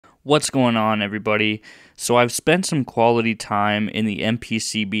What's going on, everybody? So I've spent some quality time in the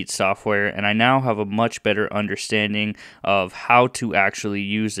MPC Beats software, and I now have a much better understanding of how to actually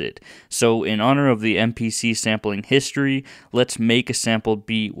use it. So in honor of the MPC sampling history, let's make a sampled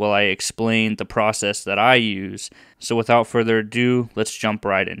beat while I explain the process that I use. So without further ado, let's jump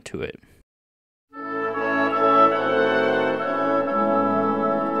right into it.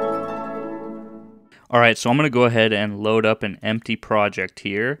 Alright, so I'm going to go ahead and load up an empty project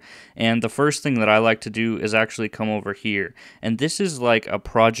here, and the first thing that I like to do is actually come over here, and this is like a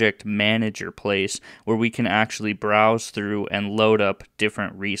project manager place where we can actually browse through and load up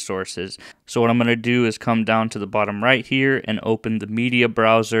different resources. So what I'm going to do is come down to the bottom right here and open the media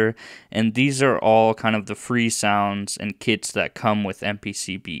browser, and these are all kind of the free sounds and kits that come with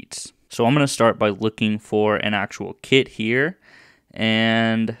MPC Beats. So I'm going to start by looking for an actual kit here,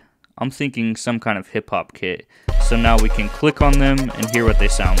 and I'm thinking some kind of hip-hop kit. So now we can click on them and hear what they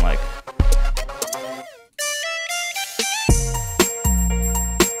sound like.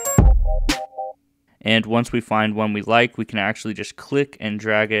 And once we find one we like, we can actually just click and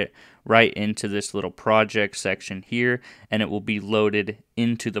drag it right into this little project section here, and it will be loaded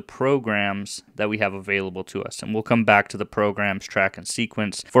into the programs that we have available to us. And we'll come back to the programs, track, and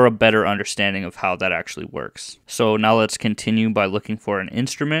sequence for a better understanding of how that actually works. So now let's continue by looking for an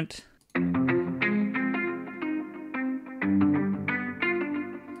instrument.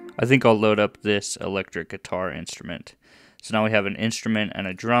 I think I'll load up this electric guitar instrument. So now we have an instrument and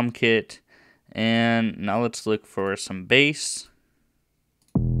a drum kit. And now let's look for some bass.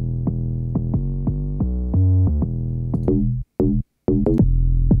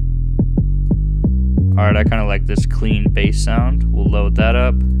 Alright, I kind of like this clean bass sound. We'll load that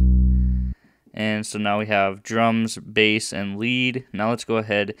up. And so now we have drums, bass, and lead. Now let's go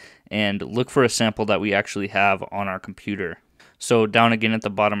ahead and look for a sample that we actually have on our computer. So down again at the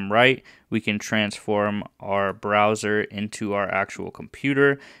bottom right, we can transform our browser into our actual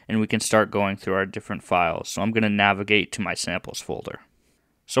computer, and we can start going through our different files. So I'm going to navigate to my samples folder.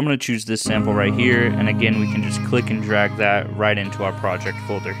 So I'm going to choose this sample right here, and again we can just click and drag that right into our project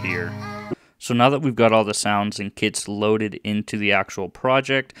folder here. So now that we've got all the sounds and kits loaded into the actual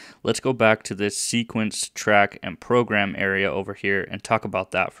project, let's go back to this sequence, track, and program area over here and talk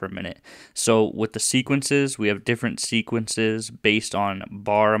about that for a minute. So with the sequences, we have different sequences based on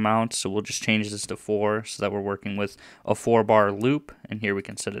bar amounts. So we'll just change this to 4 so that we're working with a 4-bar loop, and here we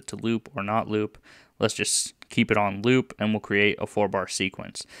can set it to loop or not loop. Let's just keep it on loop and we'll create a 4-bar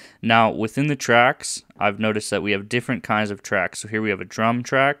sequence. Now within the tracks, I've noticed that we have different kinds of tracks. So here we have a drum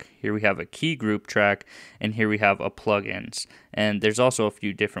track, here we have a key group track, and here we have a plugins. And there's also a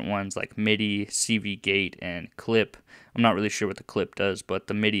few different ones like MIDI, CV gate, and clip. I'm not really sure what the clip does, but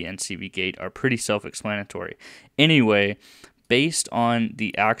the MIDI and CV gate are pretty self-explanatory. Anyway, based on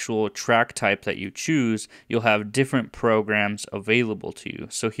the actual track type that you choose, you'll have different programs available to you.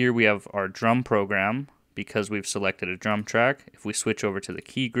 So here we have our drum program because we've selected a drum track. If we switch over to the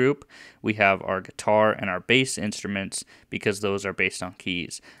key group, we have our guitar and our bass instruments because those are based on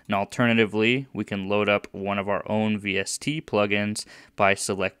keys. And alternatively, we can load up one of our own VST plugins by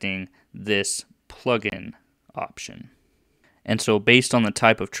selecting this plugin option. And so based on the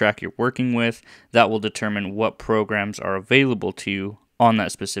type of track you're working with, that will determine what programs are available to you on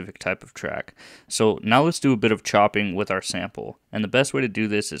that specific type of track. So now let's do a bit of chopping with our sample. And the best way to do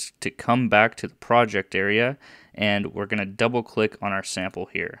this is to come back to the project area, and we're going to double click on our sample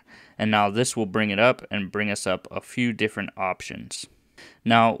here. And now this will bring it up and bring us up a few different options.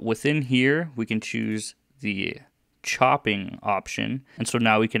 Now within here, we can choose the chopping option, and so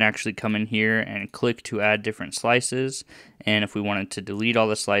now we can actually come in here and click to add different slices, and if we wanted to delete all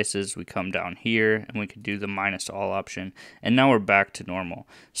the slices, we come down here and we could do the minus all option, and now we're back to normal.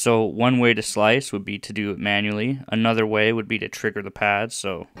 So one way to slice would be to do it manually. Another way would be to trigger the pad.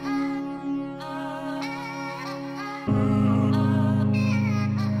 So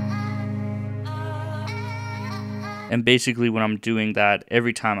and basically when I'm doing that,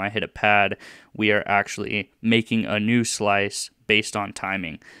 every time I hit a pad, we are actually making a new slice based on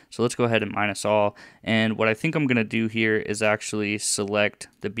timing. So let's go ahead and minus all. And what I think I'm going to do here is actually select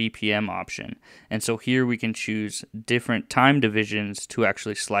the BPM option. And so here we can choose different time divisions to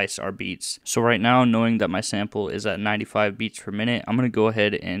actually slice our beats. So right now, knowing that my sample is at 95 beats per minute, I'm going to go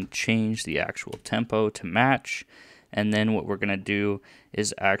ahead and change the actual tempo to match. And then what we're going to do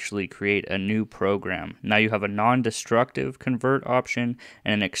is actually create a new program. Now you have a non-destructive convert option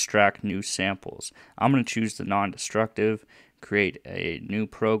and an extract new samples. I'm going to choose the non-destructive, create a new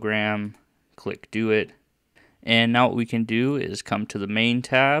program, click do it. And now what we can do is come to the main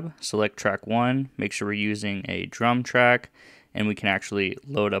tab, select track 1, make sure we're using a drum track, and we can actually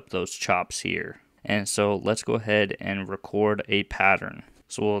load up those chops here. And so let's go ahead and record a pattern.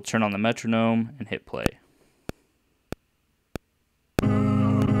 So we'll turn on the metronome and hit play.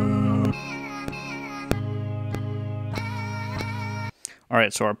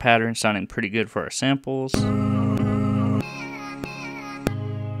 Alright, so our pattern's sounding pretty good for our samples.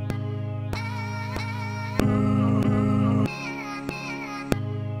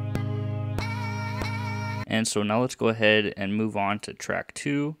 And so now let's go ahead and move on to track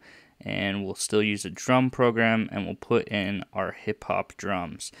 2, and we'll still use a drum program, and we'll put in our hip hop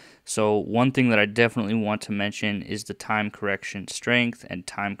drums. So one thing that I definitely want to mention is the time correction strength and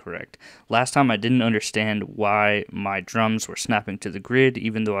time correct. Last time I didn't understand why my drums were snapping to the grid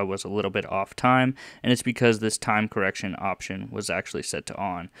even though I was a little bit off time, and it's because this time correction option was actually set to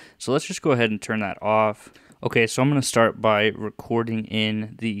on. So let's just go ahead and turn that off. Okay, so I'm going to start by recording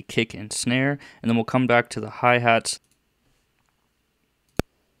in the kick and snare, and then we'll come back to the hi-hats.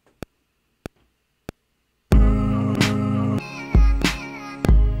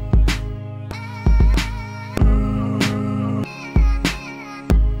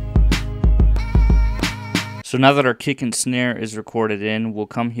 So now that our kick and snare is recorded in, we'll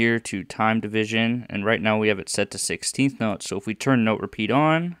come here to time division, and right now we have it set to 16th notes. So if we turn note repeat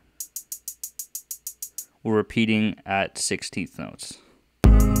on, we're repeating at 16th notes.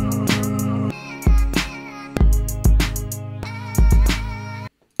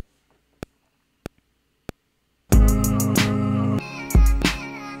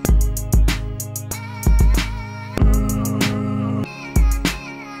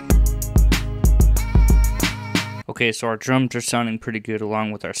 Okay, so our drums are sounding pretty good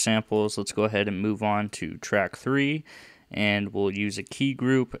along with our samples. Let's go ahead and move on to track 3, and we'll use a key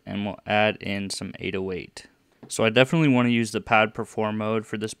group and we'll add in some 808. So I definitely want to use the pad perform mode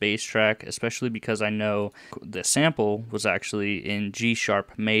for this bass track, especially because I know the sample was actually in G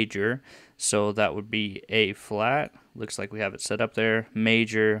sharp major, so that would be A flat. Looks like we have it set up there,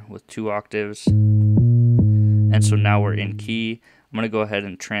 major with 2 octaves, and so now we're in key. I'm going to go ahead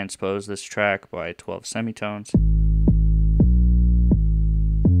and transpose this track by 12 semitones.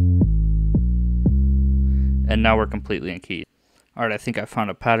 And now we're completely in key. Alright, I think I found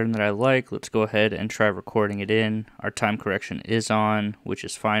a pattern that I like. Let's go ahead and try recording it in. Our time correction is on, which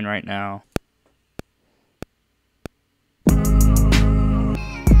is fine right now.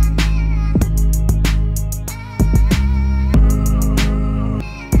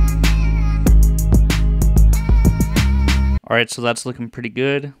 Alright, so that's looking pretty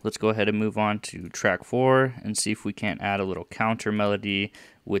good. Let's go ahead and move on to track 4 and see if we can't add a little counter melody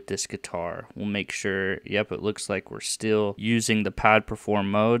with this guitar. We'll make sure, yep, it looks like we're still using the pad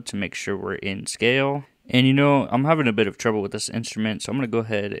perform mode to make sure we're in scale. And you know, I'm having a bit of trouble with this instrument, so I'm going to go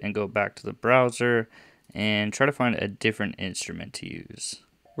ahead and go back to the browser and try to find a different instrument to use.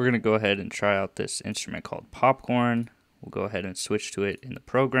 We're going to go ahead and try out this instrument called Popcorn. We'll go ahead and switch to it in the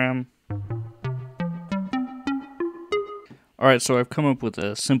program. Alright, so I've come up with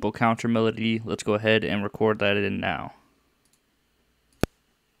a simple counter melody. Let's go ahead and record that in now.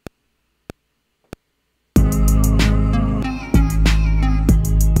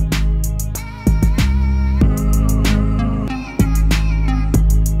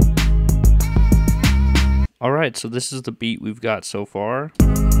 Alright, so this is the beat we've got so far.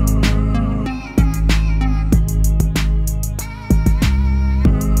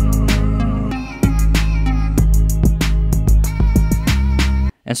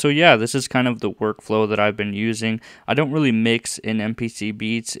 And so yeah, this is kind of the workflow that I've been using. I don't really mix in MPC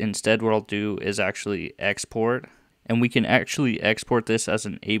Beats. Instead, what I'll do is actually export. And we can actually export this as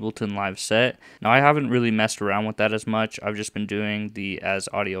an Ableton Live set. Now, I haven't really messed around with that as much. I've just been doing the as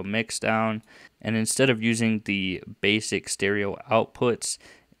audio mixdown. And instead of using the basic stereo outputs,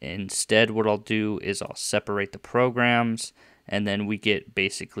 instead what I'll do is I'll separate the programs, and then we get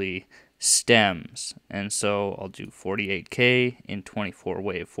basically stems. And so I'll do 48K in 24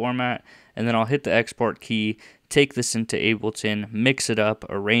 wave format, and then I'll hit the export key, take this into Ableton, mix it up,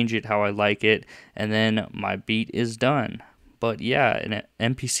 arrange it how I like it, and then my beat is done. But yeah,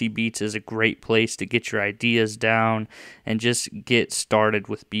 MPC Beats is a great place to get your ideas down and just get started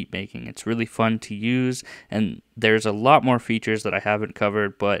with beat making. It's really fun to use, and there's a lot more features that I haven't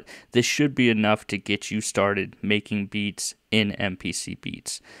covered, but this should be enough to get you started making beats in MPC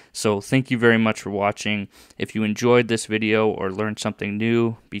Beats. So thank you very much for watching. If you enjoyed this video or learned something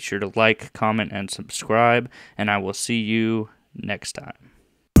new, be sure to like, comment, and subscribe, and I will see you next time.